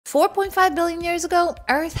4.5 billion years ago,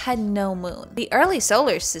 Earth had no moon. The early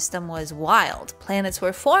solar system was wild. Planets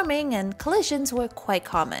were forming and collisions were quite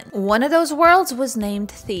common. One of those worlds was named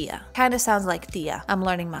Theia. Kinda sounds like Theia. I'm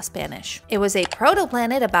learning my Spanish. It was a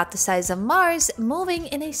protoplanet about the size of Mars, moving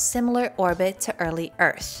in a similar orbit to early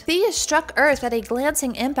Earth. Theia struck Earth at a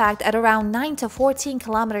glancing impact at around 9 to 14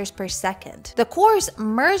 kilometers per second. The cores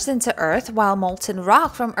merged into Earth while molten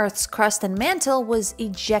rock from Earth's crust and mantle was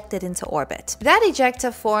ejected into orbit. That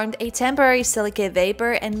ejecta formed a temporary silicate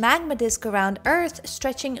vapor and magma disk around Earth,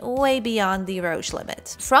 stretching way beyond the Roche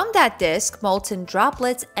limit. From that disk, molten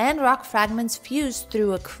droplets and rock fragments fused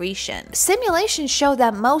through accretion. Simulations show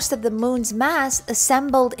that most of the moon's mass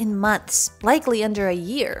assembled in months, likely under a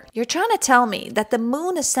year. You're trying to tell me that the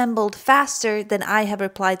moon assembled faster than I have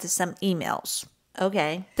replied to some emails.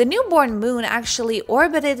 Okay. The newborn moon actually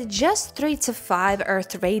orbited just 3 to 5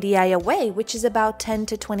 Earth radii away, which is about 10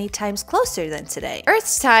 to 20 times closer than today.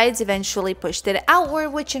 Earth's tides eventually pushed it outward,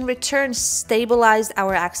 which in return stabilized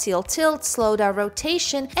our axial tilt, slowed our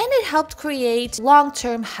rotation, and it helped create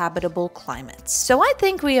long-term habitable climates. So I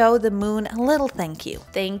think we owe the moon a little thank you.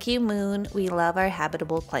 Thank you, moon. We love our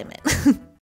habitable climate.